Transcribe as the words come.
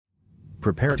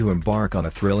Prepare to embark on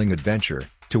a thrilling adventure,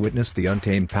 to witness the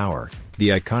untamed power, the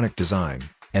iconic design,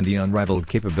 and the unrivaled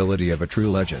capability of a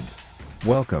true legend.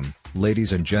 Welcome,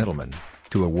 ladies and gentlemen,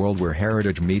 to a world where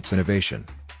heritage meets innovation.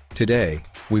 Today,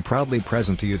 we proudly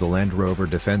present to you the Land Rover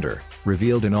Defender,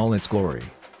 revealed in all its glory.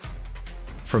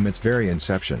 From its very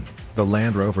inception, the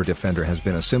Land Rover Defender has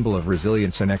been a symbol of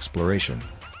resilience and exploration.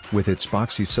 With its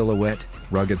boxy silhouette,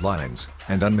 rugged lines,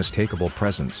 and unmistakable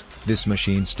presence, this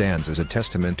machine stands as a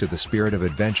testament to the spirit of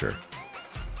adventure.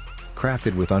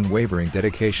 Crafted with unwavering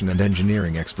dedication and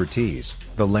engineering expertise,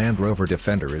 the Land Rover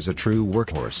Defender is a true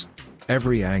workhorse.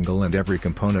 Every angle and every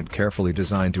component carefully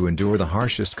designed to endure the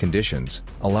harshest conditions,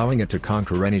 allowing it to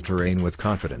conquer any terrain with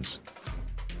confidence.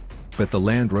 But the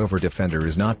Land Rover Defender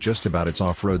is not just about its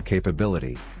off-road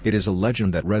capability, it is a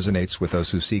legend that resonates with those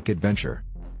who seek adventure.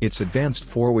 Its advanced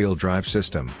four-wheel drive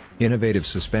system, innovative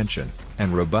suspension,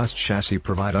 and robust chassis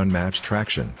provide unmatched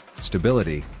traction,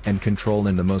 stability, and control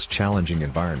in the most challenging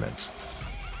environments.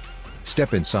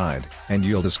 Step inside, and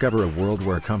you'll discover a world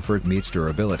where comfort meets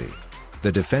durability.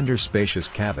 The Defender's spacious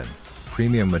cabin,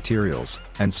 premium materials,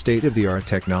 and state-of-the-art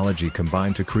technology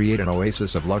combine to create an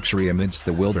oasis of luxury amidst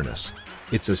the wilderness.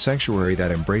 It's a sanctuary that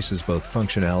embraces both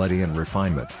functionality and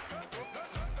refinement.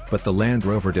 But the Land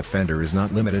Rover Defender is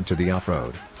not limited to the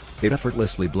off-road. It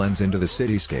effortlessly blends into the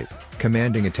cityscape,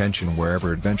 commanding attention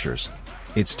wherever it ventures.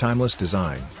 Its timeless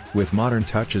design, with modern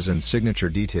touches and signature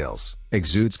details,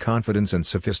 exudes confidence and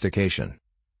sophistication.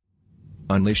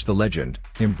 Unleash the legend,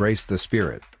 embrace the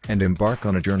spirit, and embark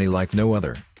on a journey like no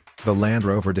other. The Land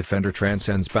Rover Defender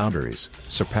transcends boundaries,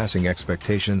 surpassing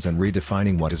expectations and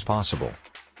redefining what is possible.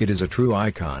 It is a true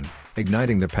icon,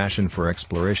 igniting the passion for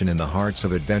exploration in the hearts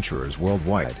of adventurers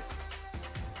worldwide.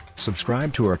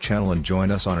 Subscribe to our channel and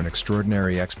join us on an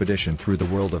extraordinary expedition through the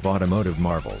world of automotive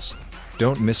marvels.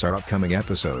 Don't miss our upcoming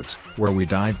episodes, where we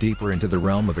dive deeper into the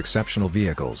realm of exceptional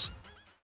vehicles.